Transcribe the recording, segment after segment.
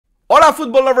Hola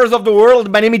football lovers of the world,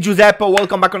 my name is Giuseppe,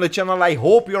 welcome back on the channel. I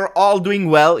hope you're all doing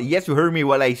well. Yes, you heard me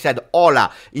well, I said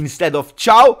hola instead of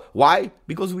ciao. Why?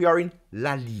 Because we are in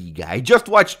La Liga. I just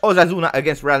watched Osasuna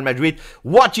against Real Madrid.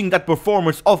 Watching that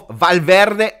performance of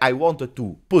Valverde, I wanted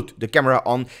to put the camera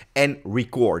on and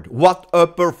record. What a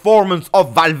performance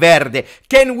of Valverde.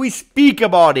 Can we speak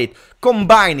about it?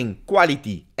 Combining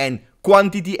quality and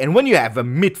quantity, and when you have a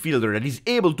midfielder that is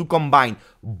able to combine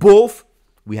both,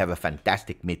 we have a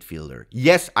fantastic midfielder.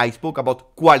 Yes, I spoke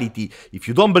about quality. If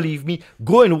you don't believe me,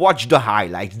 go and watch the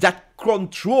highlights. That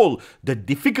control, the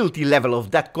difficulty level of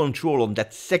that control on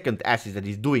that second assist that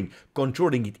he's doing,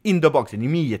 controlling it in the box, and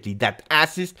immediately that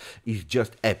assist is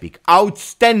just epic.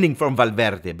 Outstanding from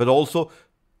Valverde, but also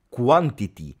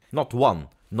quantity. Not one,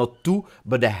 not two,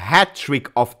 but a hat-trick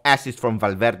of assists from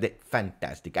Valverde.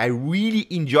 Fantastic. I really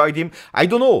enjoyed him. I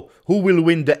don't know who will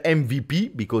win the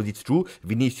MVP, because it's true,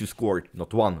 Vinicius scored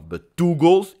not one, but 2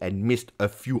 goals and missed a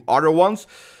few other ones.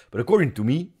 But according to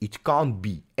me, it can't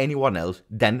be anyone else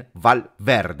than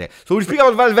Valverde. So we speak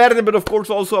about Valverde, but of course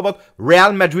also about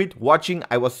Real Madrid. Watching,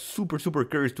 I was super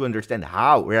curious to understand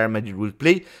how Real Madrid will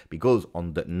play, because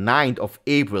on the 9th of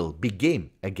April, big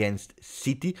game against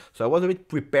City. So I was a bit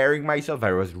preparing myself.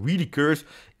 I was really curious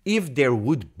if there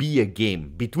would be a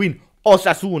game between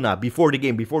Osasuna before the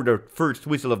game, before the first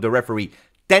whistle of the referee,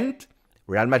 10th,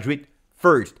 Real Madrid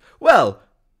 1st. Well,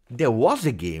 there was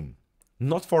a game,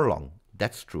 not for long.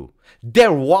 That's true.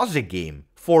 There was a game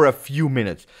for a few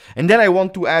minutes. And then I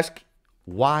want to ask,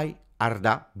 why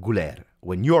Arda Güler?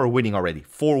 When you are winning already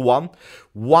 4-1,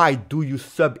 why do you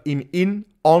sub him in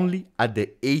only at the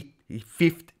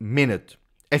 85th minute?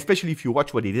 Especially if you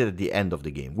watch what he did at the end of the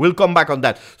game. We'll come back on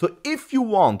that. So if you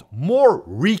want more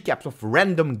recaps of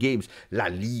random games, La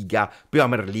Liga,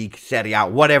 Premier League, Serie A,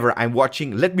 whatever I'm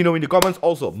watching, let me know in the comments.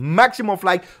 Also, maximum of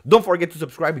like. Don't forget to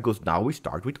subscribe, because now we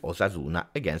start with Osasuna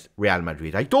against Real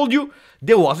Madrid. I told you,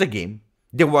 there was a game.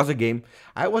 There was a game.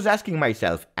 I was asking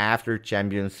myself, after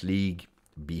Champions League,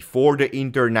 before the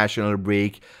international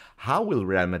break, how will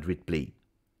Real Madrid play?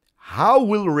 How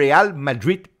will Real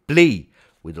Madrid play?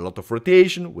 With a lot of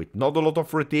rotation, with not a lot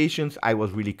of rotations, I was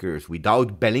really curious.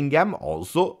 Without Bellingham,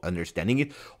 also understanding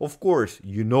it, of course,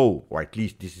 you know, or at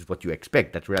least this is what you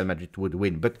expect, that Real Madrid would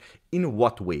win. But in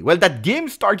what way? Well, that game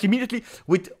starts immediately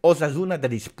with Osasuna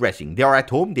that is pressing. They are at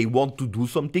home, they want to do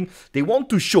something, they want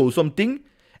to show something,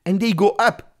 and they go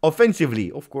up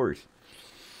offensively, of course.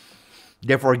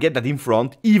 They forget that in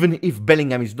front, even if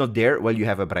Bellingham is not there, well, you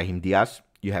have Brahim Diaz,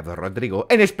 you have Rodrigo,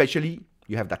 and especially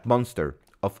you have that monster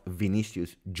of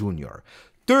Vinicius Jr.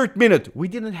 3rd minute, we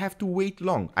didn't have to wait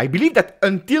long. I believe that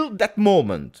until that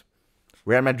moment,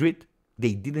 Real Madrid,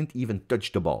 they didn't even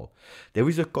touch the ball. There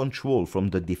is a control from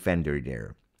the defender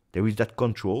there. There is that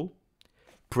control,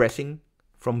 pressing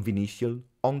from Vinicius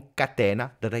on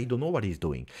Catena, that I don't know what he's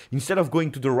doing. Instead of going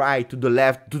to the right, to the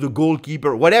left, to the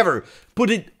goalkeeper, whatever,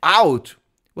 put it out.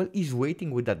 Well, he's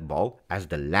waiting with that ball as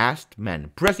the last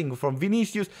man, pressing from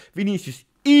Vinicius. Vinicius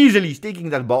easily taking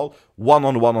that ball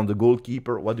one-on-one on the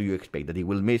goalkeeper. What do you expect? That he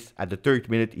will miss at the 3rd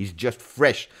minute? He's just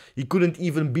fresh. He couldn't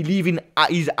even believe in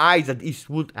his eyes that this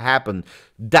would happen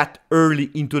that early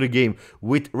into the game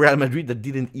with Real Madrid that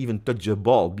didn't even touch the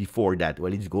ball before that.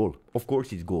 Well, it's goal. Of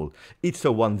course it's goal. It's a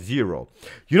 1-0.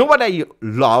 You know what I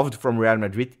loved from Real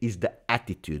Madrid is the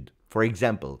attitude. For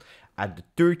example, at the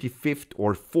 35th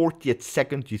or 40th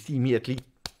second, you see immediately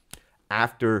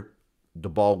after the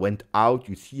ball went out,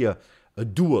 you see a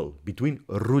duel between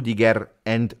Rudiger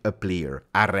and a player,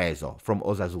 Arezzo from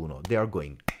Osasuna. They are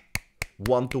going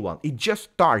 1-1. It just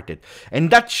started. And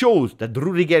that shows that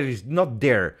Rudiger is not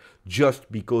there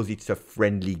just because it's a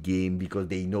friendly game, because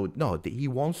they know, no, he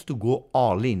wants to go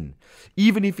all in.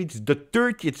 Even if it's the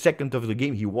 30th second of the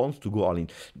game, he wants to go all in.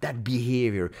 That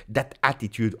behavior, that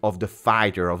attitude of the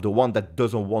fighter, of the one that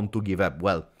doesn't want to give up,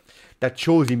 well, that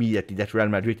shows immediately that Real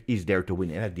Madrid is there to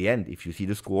win. And at the end, if you see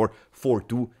the score,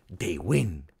 4-2, they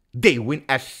win. They win,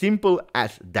 as simple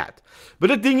as that. But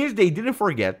the thing is, they didn't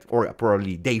forget, or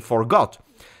probably they forgot,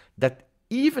 that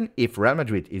even if Real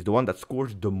Madrid is the one that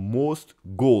scores the most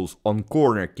goals on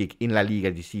corner kick in La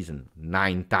Liga this season,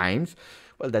 9 times,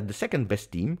 well, that the second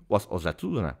best team was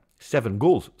Osasuna. 7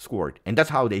 goals scored. And that's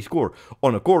how they score.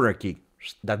 On a corner kick,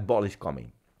 that ball is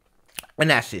coming. An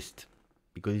assist,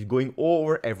 because he's going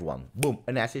over everyone. Boom,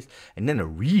 an assist. And then a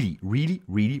really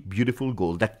beautiful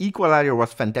goal. That equalizer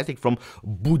was fantastic from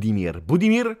Budimir.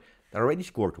 Budimir already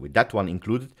scored, with that one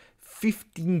included,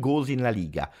 15 goals in La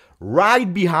Liga.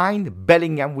 Right behind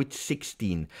Bellingham with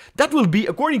 16. That will be,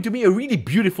 according to me, a really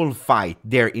beautiful fight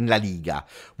there in La Liga.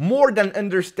 More than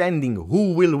understanding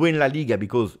who will win La Liga,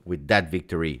 because with that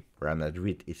victory, Real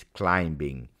Madrid is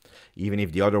climbing. Even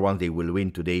if the other ones, they will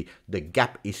win today, the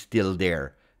gap is still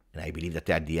there. And I believe that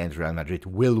at the end, Real Madrid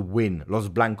will win. Los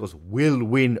Blancos will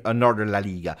win another La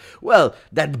Liga. Well,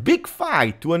 that big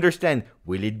fight to understand,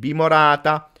 will it be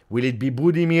Morata? Will it be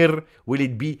Budimir? Will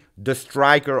it be the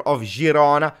striker of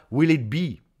Girona? Will it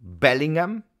be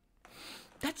Bellingham?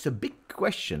 That's a big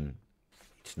question.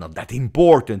 It's not that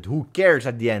important. Who cares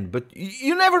at the end? But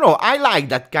you never know. I like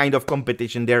that kind of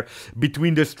competition there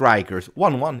between the strikers.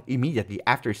 1-1 immediately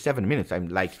after 7 minutes. I'm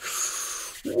like,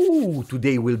 ooh,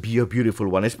 today will be a beautiful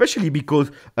one. Especially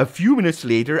because a few minutes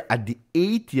later, at the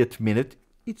 80th minute,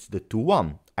 it's the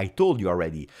 2-1. I told you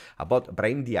already about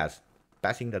Brahim Diaz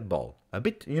passing that ball. A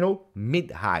bit, you know,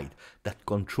 mid-height. That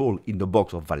control in the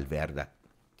box of Valverde.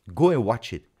 Go and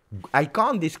watch it. I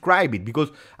can't describe it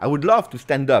because I would love to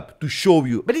stand up to show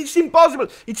you. But it's impossible.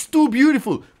 It's too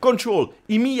beautiful. Control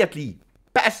immediately.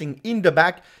 Passing in the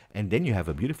back. And then you have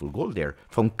a beautiful goal there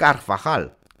from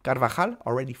Carvajal. Carvajal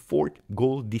already 4th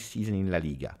goal this season in La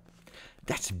Liga.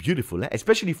 That's beautiful,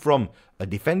 especially from a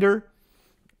defender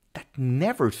that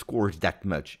never scores that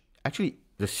much. Actually,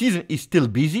 the season is still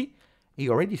busy. He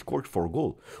already scored 4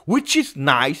 goals, which is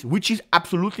nice, which is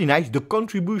absolutely nice. The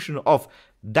contribution of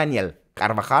Daniel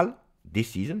Carvajal this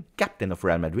season, captain of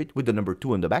Real Madrid, with the number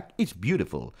 2 on the back, it's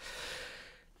beautiful.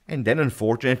 And then,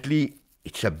 unfortunately,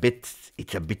 it's a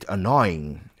bit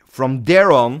annoying. From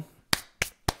there on,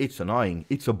 it's annoying.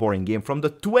 It's a boring game. From the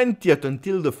 20th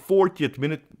until the 40th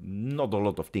minute, not a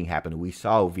lot of things happened. We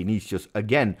saw Vinicius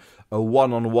again, a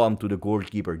one-on-one to the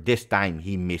goalkeeper. This time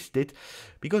he missed it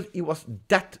because he was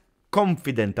that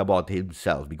confident about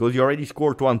himself, because he already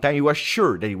scored 1 time. He was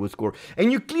sure that he would score.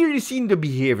 And you clearly see the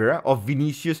behavior of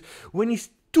Vinicius when he's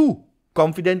too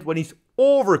confident, when he's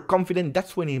overconfident.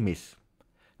 That's when he misses.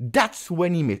 That's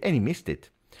when he missed. And he missed it.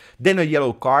 Then a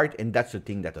yellow card, and that's the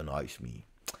thing that annoys me.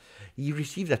 He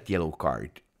received that yellow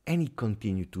card and he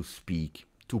continued to speak,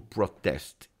 to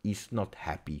protest. He's not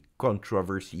happy.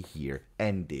 Controversy here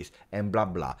and this and blah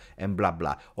blah and blah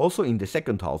blah. Also in the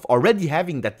second half, already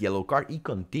having that yellow card, he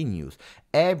continues.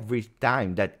 Every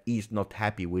time that he's not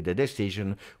happy with the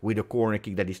decision, with the corner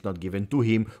kick that is not given to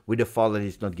him, with the foul that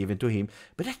is not given to him.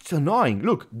 But that's annoying.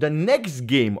 Look, the next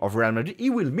game of Real Madrid, he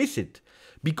will miss it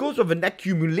because of an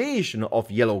accumulation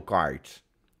of yellow cards.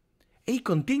 He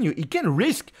continues. He can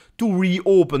risk to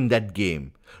reopen that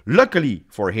game. Luckily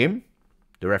for him,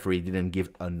 the referee didn't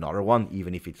give another one,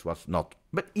 even if it was not.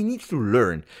 But he needs to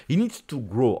learn. He needs to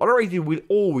grow. Otherwise, it will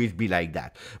always be like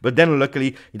that. But then,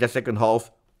 luckily, in the second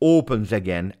half, opens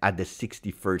again at the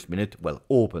 61st minute. Well,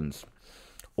 opens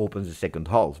the second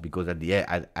half, because at the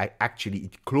end, actually,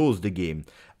 it closed the game.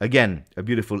 Again, a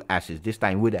beautiful assist, this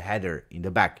time with a header in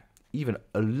the back. Even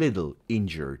a little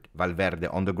injured Valverde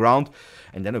on the ground.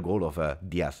 And then a goal of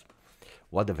Diaz.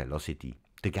 What a velocity.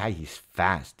 The guy is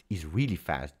fast. He's really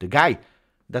fast. The guy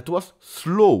that was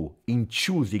slow in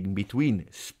choosing between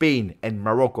Spain and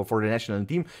Morocco for the national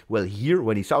team, well, here,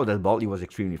 when he saw that ball, he was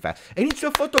extremely fast. And it's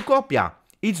a photocopia.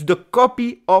 It's the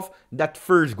copy of that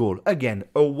first goal. Again,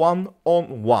 a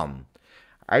one-on-one.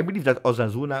 I believe that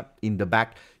Osasuna in the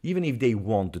back, even if they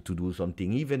wanted to do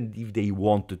something, even if they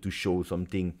wanted to show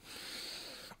something,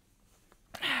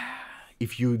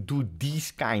 if you do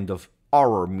these kind of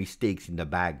horror mistakes in the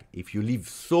back, if you leave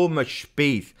so much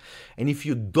space, and if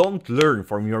you don't learn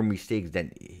from your mistakes,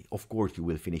 then of course you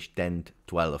will finish 10th,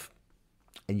 12th.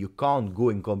 And you can't go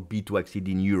and compete to exceed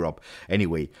in Europe.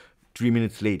 Anyway, 3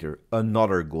 minutes later,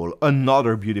 another goal,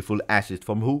 another beautiful assist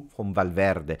from who? From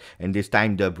Valverde. And this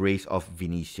time the brace of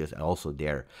Vinicius, and also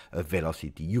there, a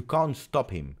velocity. You can't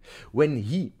stop him. When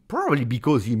he, probably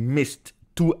because he missed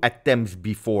 2 attempts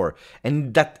before,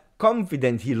 and that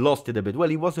confidence, he lost it a bit. Well,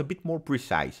 he was a bit more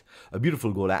precise. A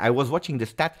beautiful goal. I was watching the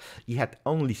stat. He had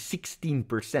only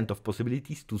 16% of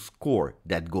possibilities to score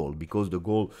that goal, because the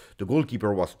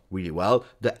goalkeeper was really well.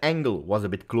 The angle was a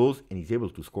bit close, and he's able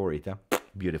to score it.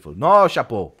 Beautiful. No,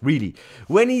 chapeau, really.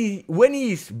 When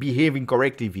he's behaving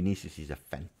correctly, Vinicius is a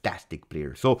fantastic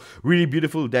player. So, really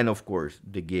beautiful. Then, of course,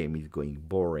 the game is going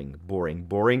boring.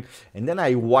 And then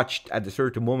I watched at a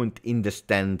certain moment in the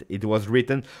stand, it was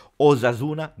written,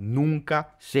 Osasuna nunca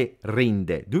se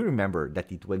rinde. Do you remember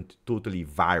that it went totally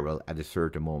viral at a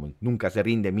certain moment? Nunca se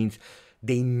rinde means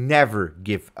they never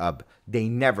give up. They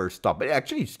never stop. But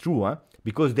actually, it's true, huh?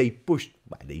 Because they pushed.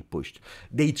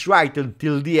 They tried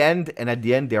until the end, and at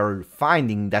the end they are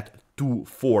finding that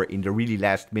 2-4 in the really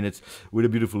last minutes with a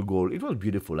beautiful goal. It was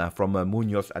beautiful, from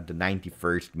Munoz at the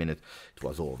 91st minute. It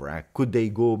was over. Could they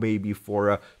go maybe for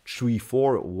a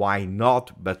 3-4? Why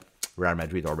not? But Real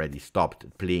Madrid already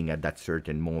stopped playing at that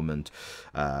certain moment.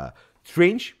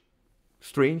 Strange.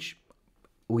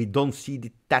 We don't see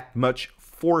it that much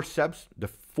 4 subs, the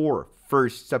 4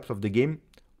 first subs of the game,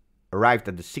 arrived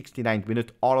at the 69th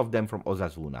minute, all of them from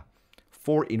Osasuna.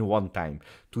 4 in one time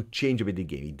to change a bit the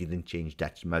game. It didn't change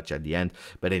that much at the end.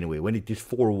 But anyway, when it is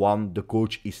 4-1, the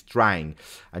coach is trying.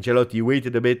 Ancelotti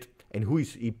waited a bit. And who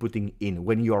is he putting in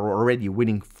when you are already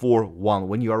winning 4-1?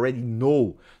 When you already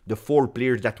know the 4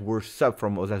 players that were sub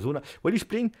from Osasuna? Well, he's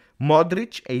playing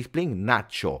Modric and he's playing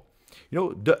Nacho. You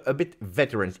know, a bit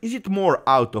veterans. Is it more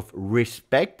out of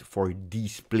respect for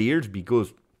these players?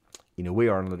 Because in a way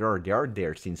or another, they are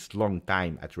there since long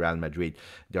time at Real Madrid.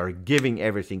 They are giving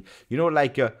everything. You know,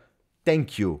 like a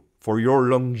thank you for your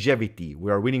longevity.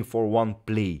 We are winning 4-1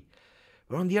 play.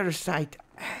 But on the other side,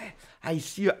 I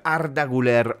see Arda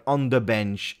Güler on the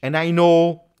bench. And I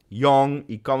know, young,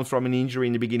 he comes from an injury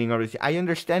in the beginning of the season. I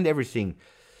understand everything.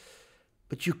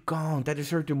 But you can't, at a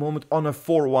certain moment, on a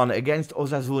 4-1 against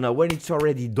Osasuna, when it's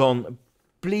already done,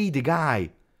 play the guy.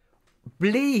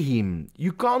 Play him.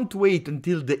 You can't wait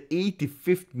until the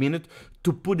 85th minute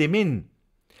to put him in.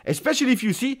 Especially if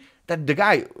you see that the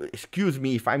guy, excuse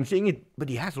me if I'm saying it, but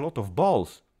he has a lot of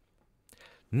balls.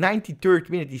 93rd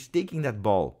minute, he's taking that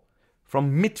ball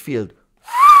from midfield,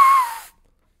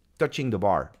 touching the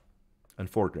bar.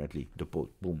 Unfortunately, the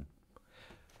post, boom.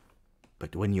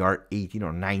 But when you are 18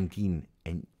 or 19,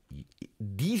 and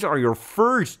these are your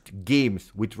first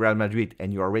games with Real Madrid,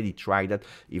 and you already tried that,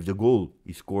 if the goal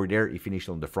is scored there, he finished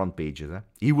on the front pages.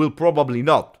 He will probably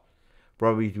not.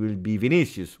 Probably it will be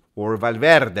Vinicius or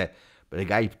Valverde. But the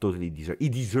guy totally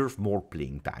deserves more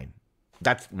playing time.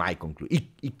 That's my conclusion.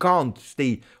 He can't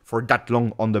stay for that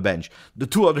long on the bench. The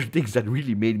 2 other things that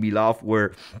really made me laugh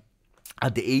were,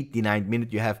 at the 89th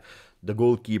minute, you have the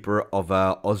goalkeeper of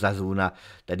Osasuna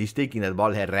that is taking that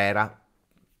ball, Herrera,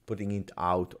 putting it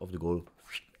out of the goal,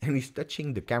 and he's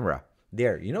touching the camera.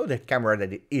 There, you know that camera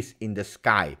that is in the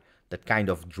sky, that kind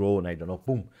of drone, I don't know,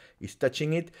 boom, he's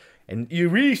touching it, and you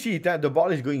really see it, the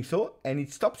ball is going so, and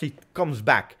it stops, it comes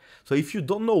back. So if you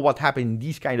don't know what happened in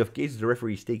these kind of cases, the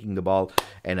referee is taking the ball,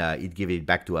 and it gives it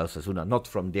back to Osasuna, not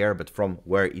from there, but from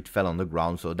where it fell on the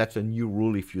ground. So that's a new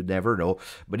rule if you never know,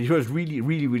 but it was really,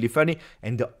 really, really funny.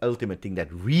 And the ultimate thing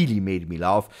that really made me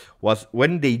laugh was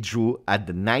when they drew at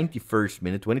the 91st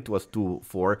minute, when it was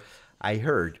 2-4, I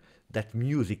heard that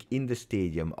music in the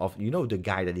stadium of, you know, the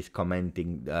guy that is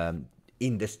commenting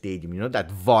in the stadium, you know,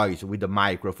 that voice with the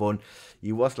microphone.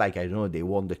 It was like, I don't know, they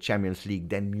won the Champions League,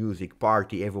 then music,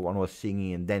 party, everyone was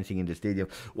singing and dancing in the stadium.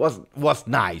 Was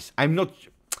nice. I'm not,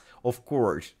 of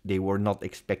course, they were not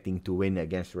expecting to win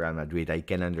against Real Madrid. I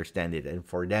can understand it. And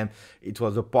for them, it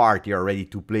was a party already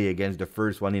to play against the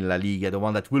first one in La Liga, the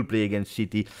one that will play against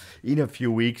City in a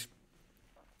few weeks.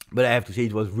 But I have to say,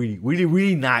 it was really, really,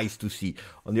 really nice to see.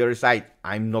 On the other side,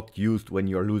 I'm not used when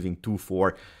you're losing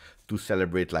 2-4 to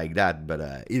celebrate like that. But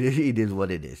it is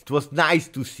what it is. It was nice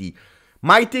to see.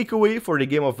 My takeaway for the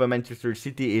game of Manchester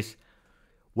City is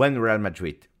when Real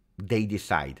Madrid, they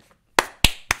decide,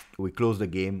 we close the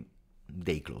game,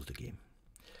 they close the game.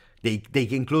 They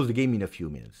can close the game in a few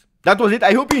minutes. That was it.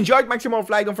 I hope you enjoyed. Maximum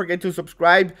like. Don't forget to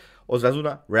subscribe.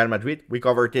 Osasuna, Real Madrid. We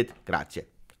covered it. Grazie.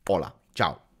 Hola.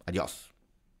 Ciao. Adios.